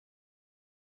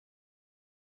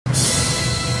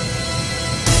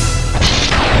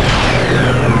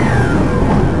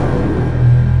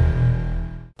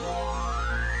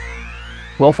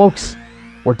Well, folks,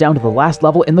 we're down to the last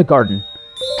level in the garden,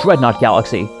 Dreadnought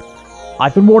Galaxy.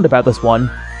 I've been warned about this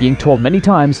one, being told many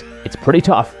times it's pretty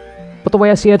tough, but the way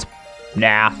I see it,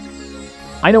 nah.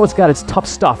 I know it's got its tough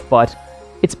stuff, but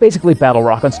it's basically Battle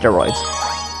Rock on steroids.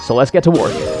 So let's get to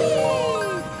work.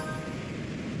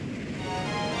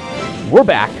 We're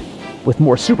back with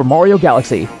more Super Mario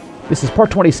Galaxy. This is part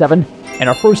 27, and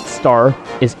our first star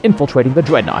is infiltrating the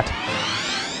Dreadnought.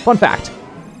 Fun fact,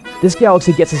 this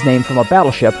galaxy gets its name from a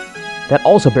battleship that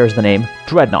also bears the name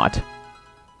Dreadnought.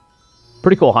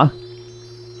 Pretty cool, huh?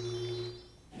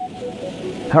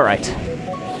 Alright.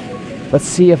 Let's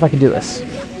see if I can do this.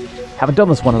 Haven't done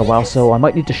this one in a while, so I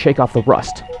might need to shake off the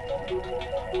rust.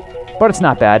 But it's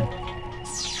not bad.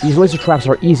 These laser traps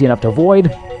are easy enough to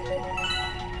avoid.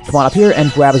 Come on up here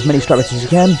and grab as many starbits as you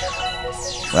can.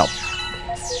 Well,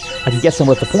 I can get some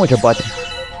with the pointer, but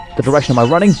the direction of my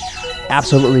running,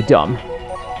 absolutely dumb.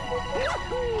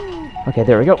 Okay,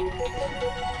 there we go.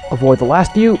 Avoid the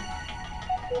last few,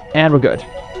 and we're good.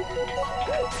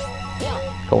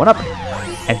 Going up,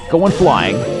 and going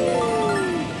flying.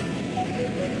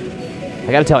 I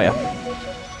gotta tell you,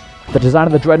 the design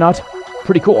of the Dreadnought,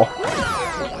 pretty cool.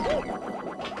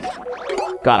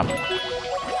 Got him.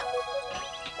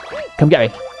 Come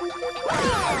get me.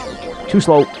 Too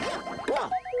slow.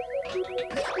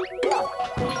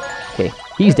 Okay,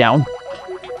 he's down.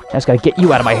 I just gotta get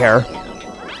you out of my hair.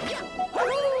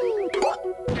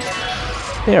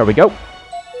 There we go.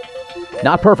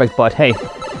 Not perfect, but hey,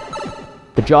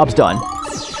 the job's done.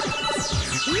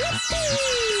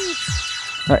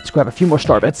 Alright, let's grab a few more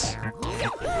starbits.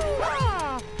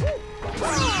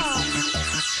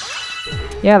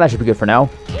 Yeah, that should be good for now.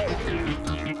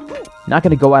 Not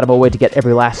gonna go out of my way to get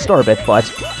every last starbit,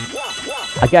 but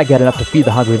I gotta get enough to feed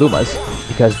the hungry Lumas,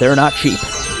 because they're not cheap.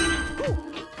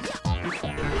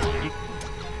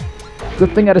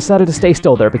 Good thing I decided to stay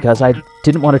still there, because I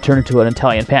didn't want to turn into an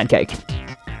Italian pancake.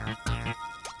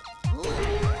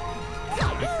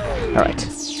 Alright.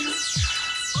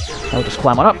 I'll just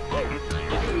climb on up.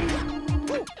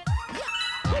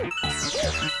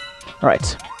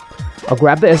 Alright. I'll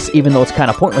grab this, even though it's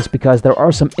kind of pointless, because there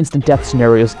are some instant death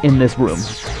scenarios in this room.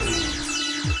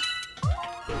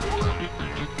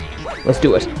 Let's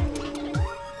do it.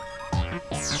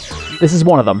 This is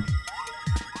one of them.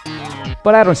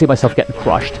 But I don't see myself getting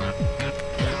crushed.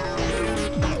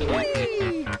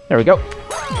 There we go.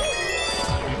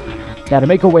 Now, to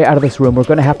make our way out of this room, we're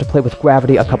going to have to play with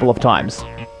gravity a couple of times.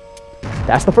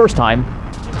 That's the first time.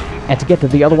 And to get to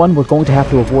the other one, we're going to have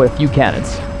to avoid a few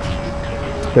cannons.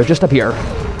 They're just up here.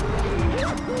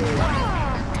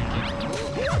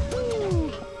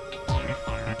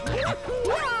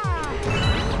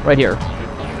 Right here.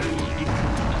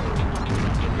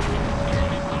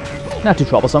 Not too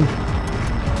troublesome.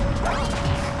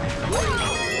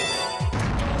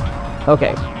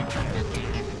 Okay.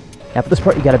 Now for this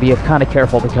part you gotta be kind of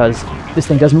careful because this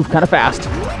thing does move kind of fast.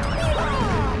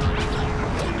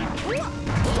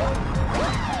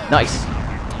 Nice.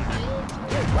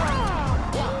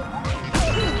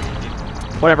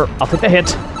 Whatever, I'll take the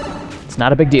hit. It's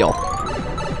not a big deal.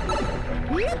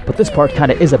 But this part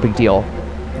kind of is a big deal.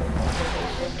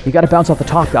 You gotta bounce off the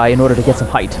top guy in order to get some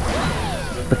height.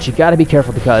 But you gotta be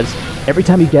careful because every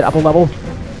time you get up a level,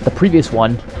 the previous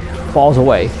one falls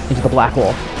away into the black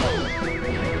hole.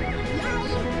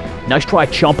 Nice try,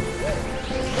 chump.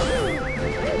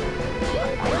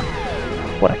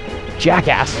 What a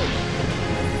jackass.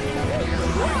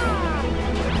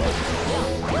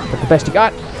 That's the best you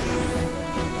got?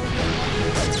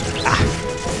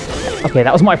 Ah. Okay,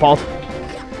 that was my fault.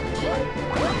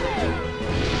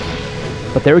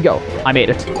 But there we go. I made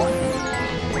it.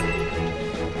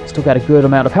 Still got a good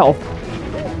amount of health.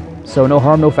 So no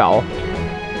harm, no foul.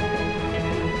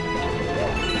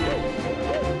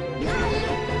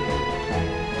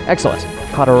 Excellent.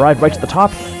 Caught a ride right to the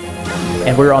top.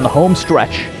 And we're on the home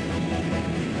stretch.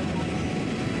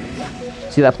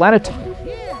 See that planet?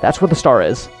 That's where the star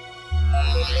is.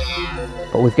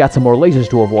 But we've got some more lasers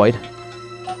to avoid.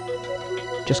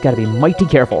 Just gotta be mighty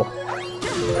careful.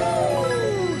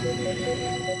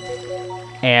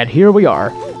 And here we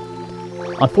are.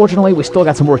 Unfortunately, we still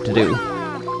got some work to do.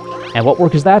 And what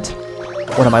work is that?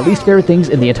 One of my least favorite things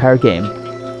in the entire game.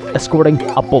 Escorting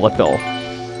a bullet bill.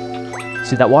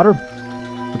 See that water?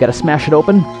 We gotta smash it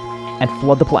open and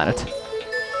flood the planet.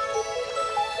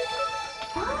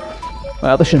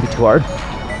 Well, this shouldn't be too hard.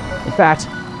 In fact,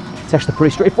 it's actually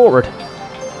pretty straightforward.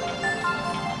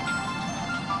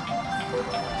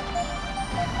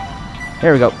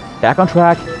 There we go. Back on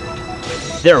track.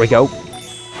 There we go.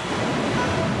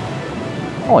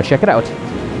 Oh, and check it out.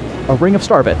 A ring of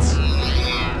starbits.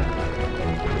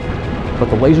 but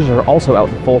the lasers are also out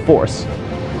in full force.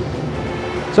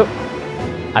 So,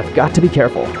 I've got to be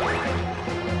careful.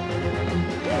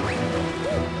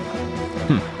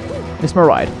 Missed my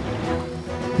ride.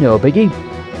 No biggie.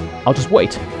 I'll just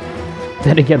wait.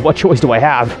 Then again, what choice do I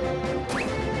have?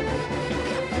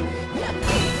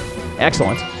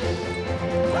 Excellent.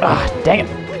 Ah, dang it.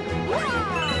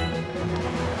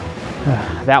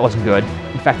 That wasn't good.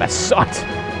 In fact, that sucked.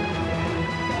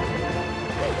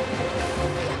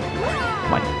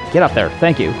 Come on, get up there.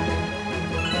 Thank you.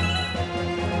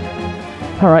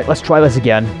 Alright, let's try this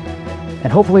again.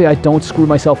 And hopefully I don't screw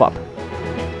myself up.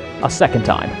 A second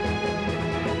time.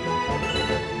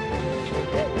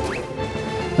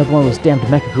 Another one of those damned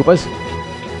Mecha Koopas.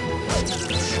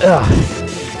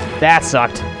 Ugh. That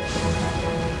sucked.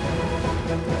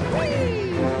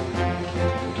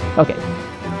 Okay.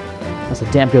 That's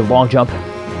a damn good long jump.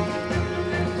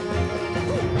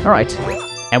 Alright.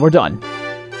 And we're done.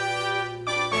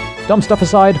 Dumb stuff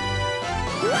aside,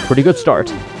 pretty good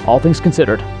start, all things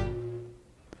considered.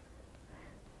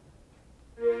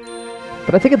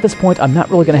 But I think at this point I'm not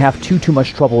really going to have too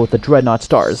much trouble with the Dreadnought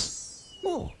stars.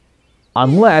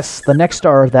 Unless the next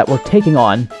star that we're taking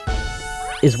on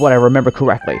is what I remember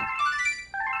correctly.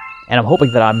 And I'm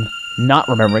hoping that I'm not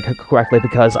remembering correctly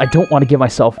because I don't want to give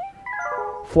myself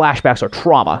flashbacks or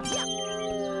trauma.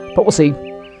 But we'll see.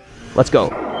 Let's go.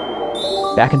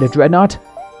 Back into Dreadnought,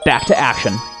 back to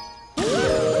action.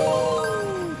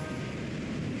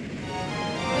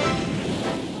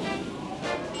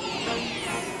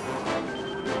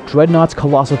 Dreadnought's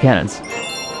colossal cannons.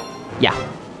 Yeah,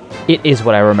 it is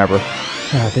what I remember.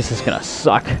 This is gonna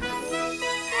suck.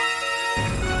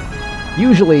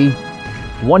 Usually,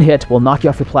 one hit will knock you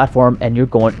off your platform and you're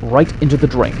going right into the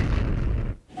drink.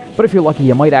 But if you're lucky,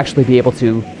 you might actually be able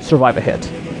to survive a hit.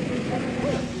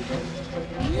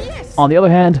 On the other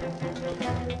hand,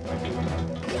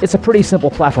 it's a pretty simple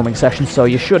platforming section, so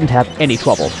you shouldn't have any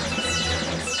trouble.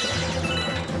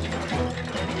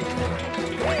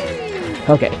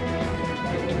 Okay.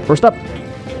 First up,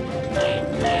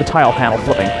 the tile panel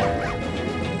flipping.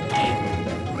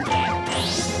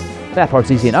 That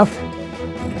part's easy enough,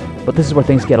 but this is where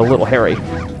things get a little hairy.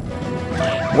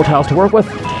 More tiles to work with,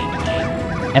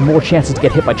 and more chances to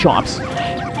get hit by chomps.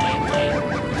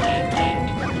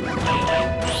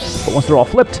 But once they're all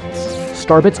flipped,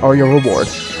 star bits are your reward.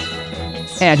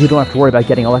 And you don't have to worry about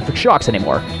getting electric shocks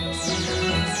anymore.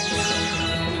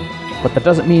 But that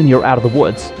doesn't mean you're out of the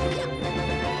woods.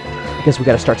 Because we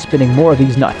gotta start spinning more of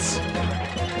these nuts.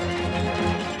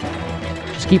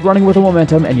 Just keep running with the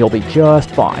momentum and you'll be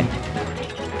just fine.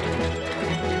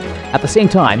 At the same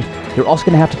time, you're also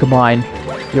gonna have to combine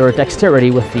your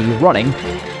dexterity with the running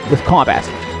with combat.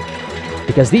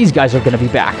 Because these guys are gonna be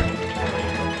back.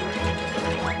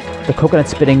 The coconut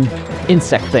spitting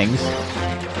insect things.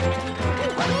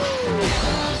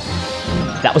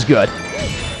 That was good.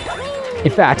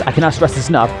 In fact, I cannot stress this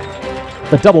enough.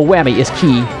 The double whammy is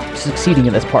key to succeeding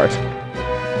in this part.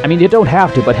 I mean, you don't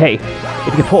have to, but hey, if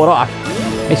you can pull it off,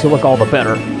 it makes you look all the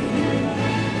better.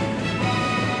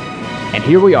 And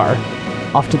here we are,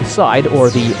 off to the side, or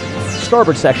the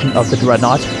starboard section of the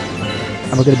Dreadnought,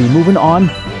 and we're going to be moving on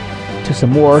to some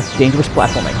more dangerous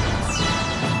platforming.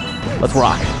 Let's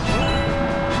rock.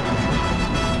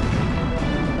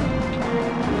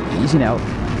 Easy now.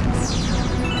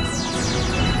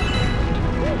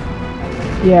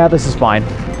 Yeah, this is fine.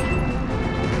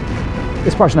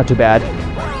 This part's not too bad.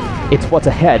 It's what's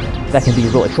ahead that can be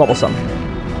really troublesome.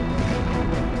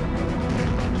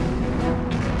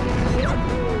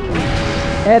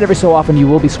 And every so often you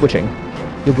will be switching.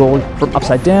 You'll go from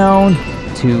upside down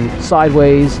to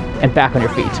sideways and back on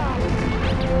your feet.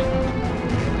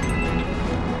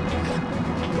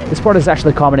 This part is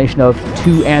actually a combination of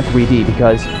 2 and 3D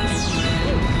because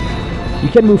you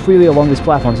can move freely along these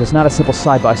platforms. It's not a simple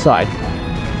side-by-side.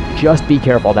 Just be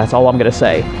careful, that's all I'm going to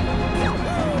say.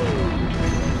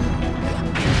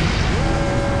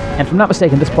 And if I'm not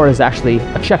mistaken, this part is actually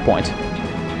a checkpoint.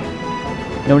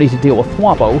 No need to deal with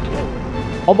Thwompo.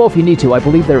 Although if you need to, I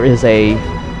believe there is a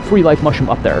free life mushroom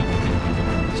up there.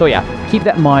 So yeah, keep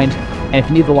that in mind, and if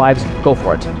you need the lives, go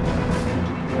for it.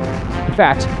 In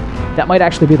fact, that might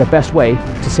actually be the best way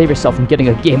to save yourself from getting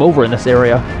a game over in this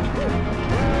area.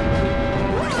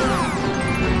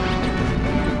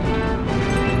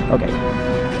 Okay.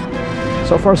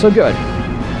 So far, so good.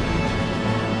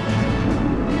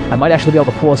 I might actually be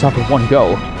able to pull this off with one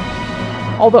go.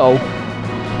 Although,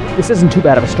 this isn't too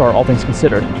bad of a start, all things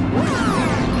considered.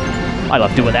 I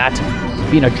love doing that.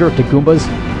 Being a jerk to Goombas.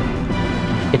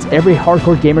 It's every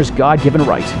hardcore gamer's God-given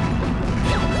right.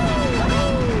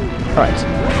 Alright.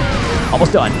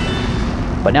 Almost done.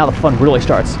 But now the fun really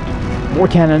starts. More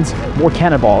cannons, more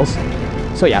cannonballs.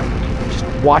 So yeah, just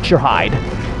watch your hide.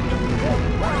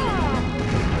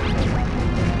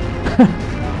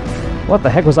 What the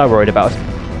heck was I worried about?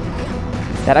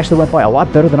 That actually went by a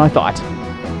lot better than I thought.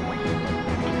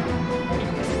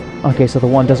 Okay, so the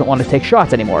one doesn't want to take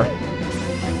shots anymore.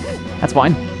 That's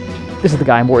fine. This is the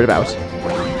guy I'm worried about.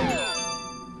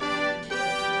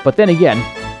 But then again,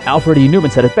 Alfred E. Newman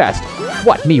said it best.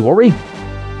 What, me worry?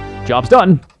 Job's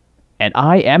done, and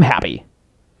I am happy.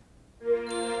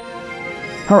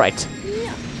 Alright.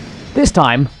 This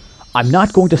time, I'm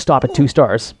not going to stop at 2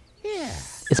 stars.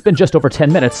 It's been just over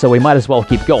 10 minutes, so we might as well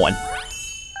keep going.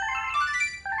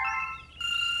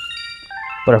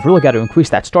 But I've really got to increase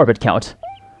that star bit count.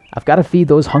 I've got to feed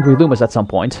those hungry Lumas at some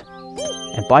point.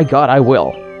 And by God, I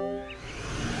will.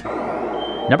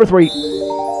 Number 3.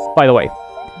 By the way,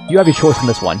 you have your choice in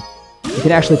this one. You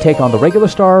can actually take on the regular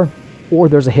star, or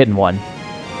there's a hidden one.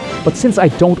 But since I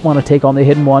don't want to take on the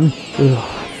hidden one,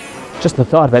 just the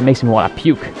thought of it makes me want to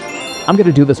puke. I'm going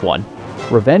to do this one.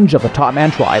 Revenge of the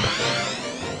Topman Tribe.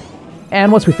 And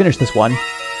once we finish this one,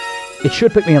 it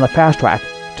should put me on the fast track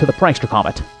to the Prankster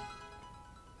Comet.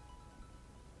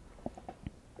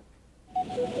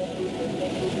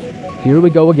 Here we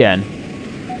go again.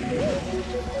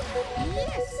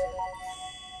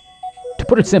 To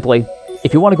put it simply,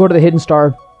 if you want to go to the hidden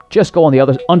star, just go on the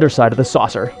other underside of the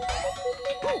saucer.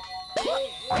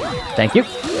 Thank you.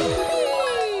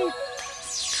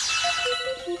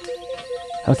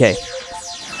 Okay.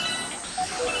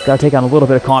 Gotta take on a little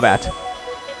bit of combat.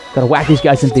 Gotta whack these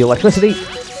guys into the electricity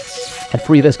and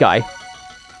free this guy.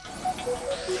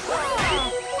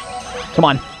 Come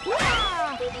on.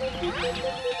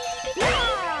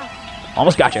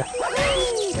 Almost gotcha.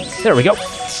 There we go.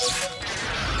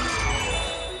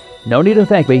 No need to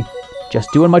thank me. Just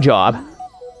doing my job.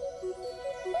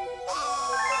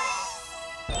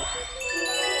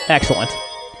 Excellent.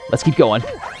 Let's keep going.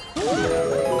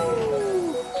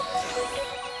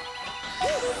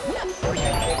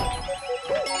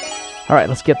 Alright,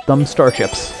 let's get them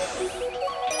starships.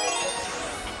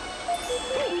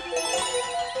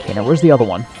 Okay, now where's the other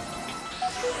one?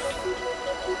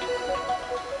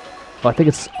 Oh, I think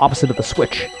it's opposite of the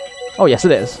switch. Oh, yes,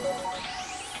 it is.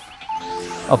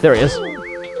 Oh, there he is.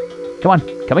 Come on,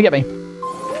 come and get me.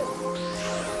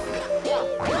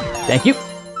 Thank you.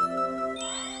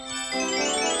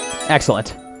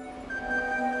 Excellent.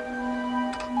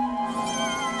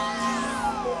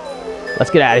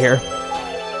 Let's get out of here.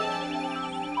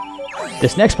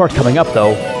 This next part coming up,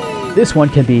 though, this one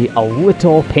can be a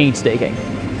little painstaking.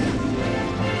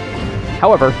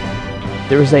 However,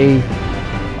 there is a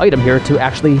item here to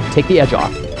actually take the edge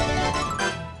off.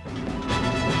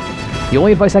 The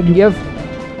only advice I can give,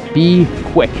 be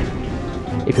quick.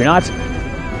 If you're not,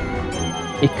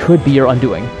 it could be your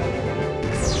undoing.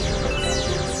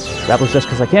 That was just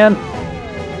because I can.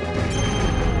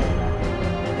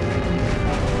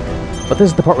 But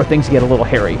this is the part where things get a little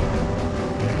hairy.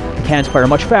 The cannons fire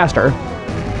much faster,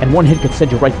 and one hit could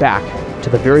send you right back to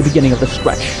the very beginning of the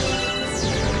stretch.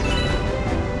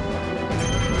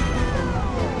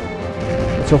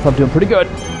 But so far I'm doing pretty good.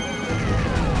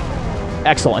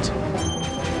 Excellent.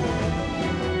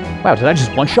 Wow, did I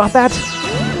just one-shot that?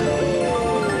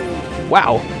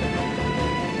 Wow.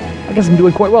 I guess I'm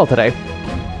doing quite well today.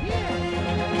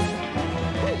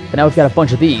 But now we've got a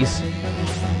bunch of these.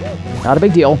 Not a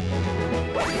big deal.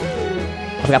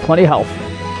 I've got plenty of health.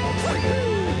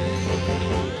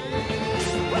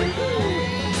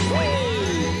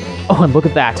 Oh, and look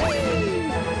at that.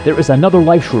 There is another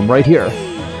life shroom right here.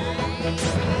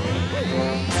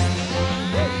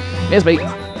 Miss me.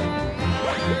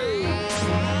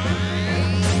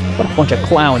 What a bunch of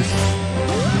clowns.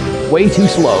 Way too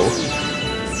slow.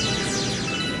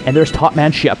 And there's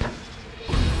Topman's ship.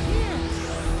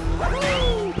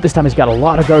 But this time he's got a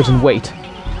lot of guards and weight.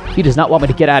 He does not want me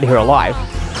to get out of here alive.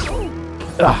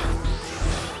 Ugh.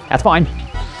 That's fine.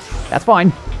 That's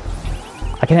fine.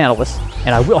 I can handle this.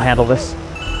 And I will handle this.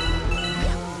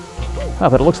 Oh,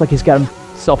 but it looks like he's got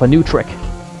himself a new trick.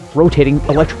 Rotating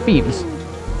electric beams.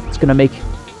 It's going to make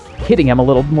hitting him a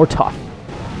little more tough.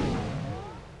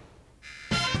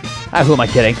 Ah, who am I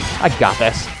kidding? I got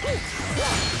this.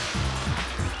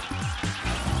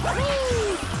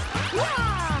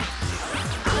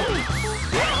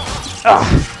 Ugh.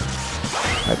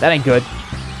 Right, that ain't good.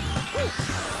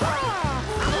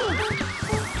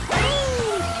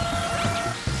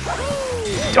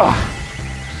 Ugh.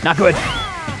 Not good.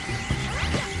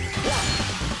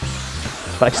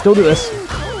 But I can still do this.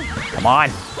 Come on.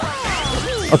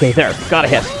 Okay, there. Got a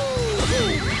hit.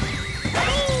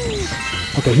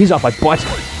 Okay, he's off my butt.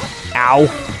 Ow.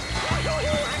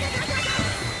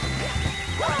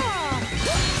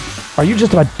 Are you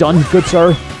just about done, good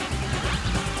sir?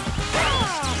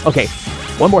 Okay,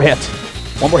 one more hit.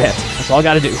 One more hit. That's all I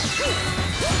gotta do.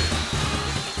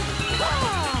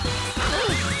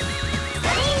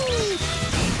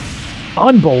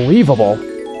 Unbelievable.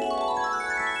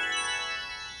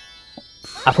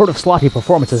 I've heard of sloppy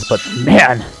performances, but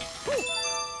man,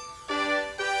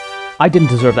 I didn't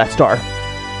deserve that star.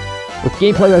 With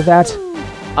gameplay like that,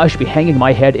 I should be hanging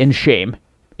my head in shame.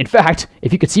 In fact,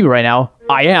 if you could see me right now,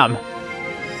 I am.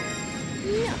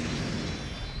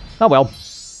 Oh well.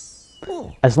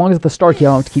 As long as the star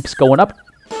count keeps going up,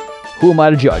 who am I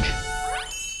to judge?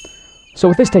 So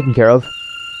with this taken care of,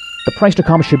 the prankster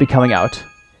comic should be coming out.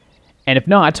 And if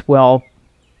not, well,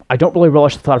 I don't really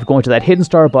relish the thought of going to that hidden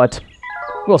star, but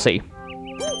we'll see.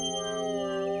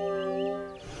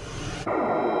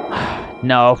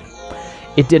 No,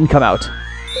 it didn't come out.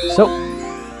 So,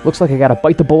 looks like I gotta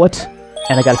bite the bullet,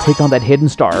 and I gotta take on that hidden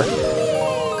star.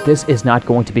 This is not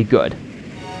going to be good.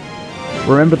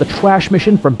 Remember the trash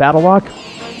mission from Battle Rock?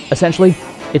 Essentially,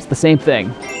 it's the same thing.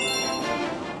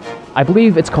 I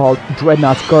believe it's called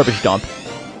Dreadnought's Garbage Dump.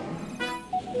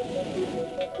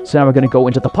 So now we're going to go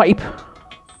into the pipe,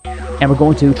 and we're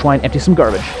going to try and empty some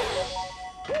garbage.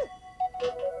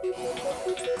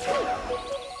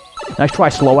 Nice try,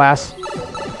 slow ass.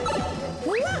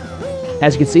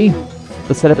 As you can see,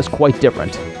 the setup is quite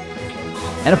different.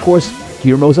 And of course,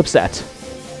 Guillermo's upset.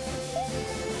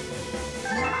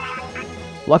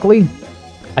 Luckily,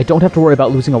 I don't have to worry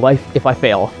about losing a life if I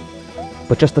fail.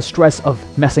 But just the stress of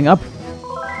messing up,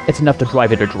 it's enough to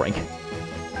drive it a drink.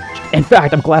 In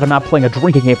fact, I'm glad I'm not playing a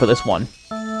drinking game for this one.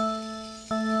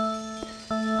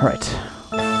 Alright.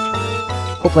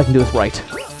 Hopefully I can do this right.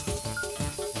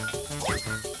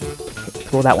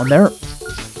 Throw that one there.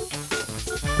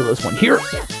 Throw this one here.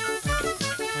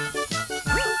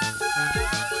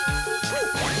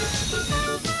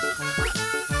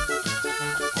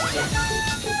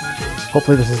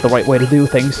 Hopefully this is the right way to do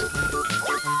things.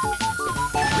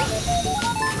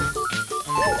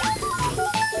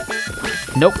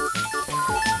 Nope.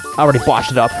 I already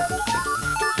botched it up.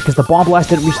 Because the bomb blast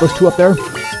didn't reach those two up there.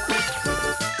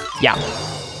 Yeah.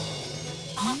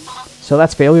 So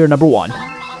that's failure number one.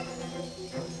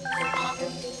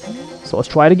 So let's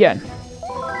try it again.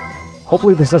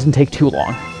 Hopefully this doesn't take too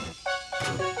long.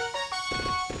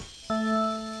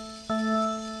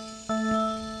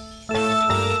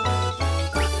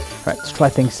 Alright, let's try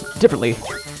things differently.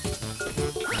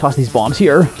 Toss these bombs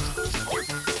here.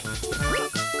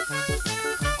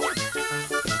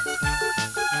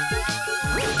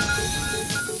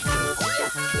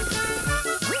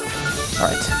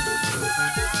 Alright.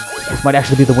 This might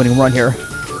actually be the winning run here.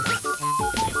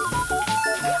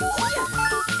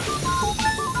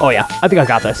 Oh yeah, I think I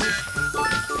got this.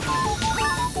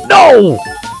 No!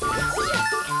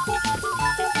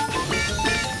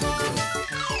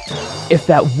 If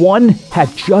that one had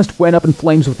just went up in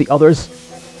flames with the others,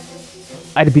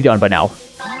 I'd be done by now.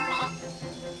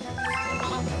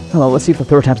 Well, let's see if the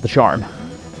third time's the charm.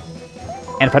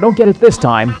 And if I don't get it this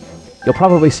time, you'll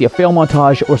probably see a fail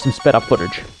montage or some sped up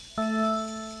footage.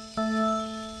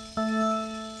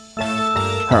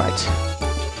 Alright.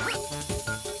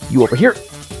 You over here.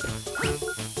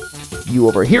 You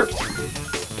over here.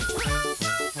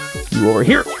 You over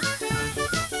here.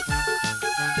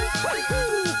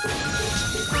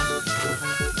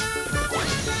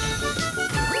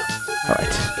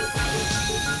 Alright.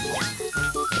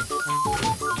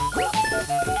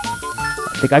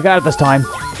 I think I got it this time.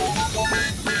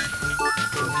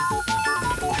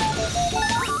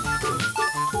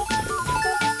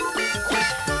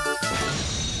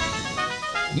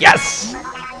 Yes!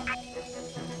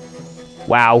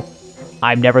 Wow.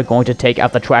 I'm never going to take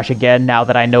out the trash again now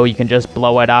that I know you can just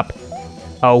blow it up.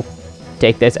 Oh,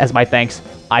 take this as my thanks.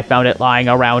 I found it lying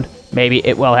around. Maybe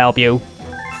it will help you.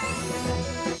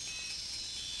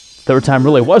 Third time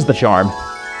really was the charm.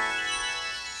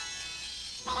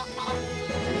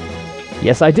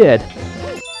 Yes, I did.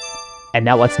 And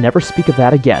now let's never speak of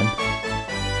that again.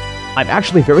 I'm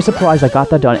actually very surprised I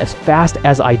got that done as fast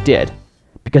as I did,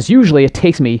 because usually it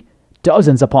takes me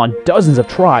dozens upon dozens of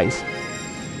tries.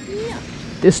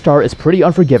 This star is pretty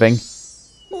unforgiving,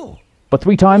 but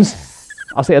 3 times,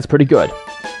 I'll say that's pretty good.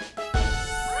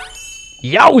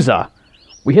 Yowza!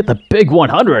 We hit the big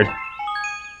 100!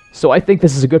 So I think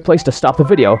this is a good place to stop the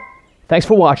video. Thanks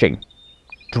for watching.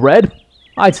 Dread?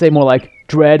 I'd say more like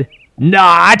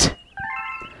Dreadnought!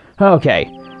 Okay.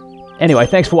 Anyway,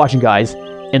 thanks for watching, guys.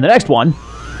 In the next one,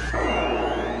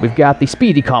 we've got the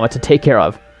Speedy Comet to take care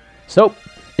of. So,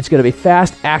 it's going to be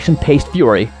fast, action-paced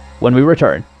fury. when we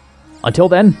return. Until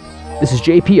then, this is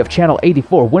JP of Channel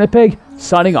 84 Winnipeg,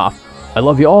 signing off. I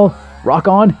love you all, rock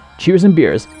on, cheers and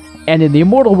beers, and in the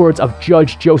immortal words of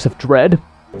Judge Joseph Dredd,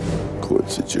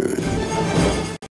 court's adjourned.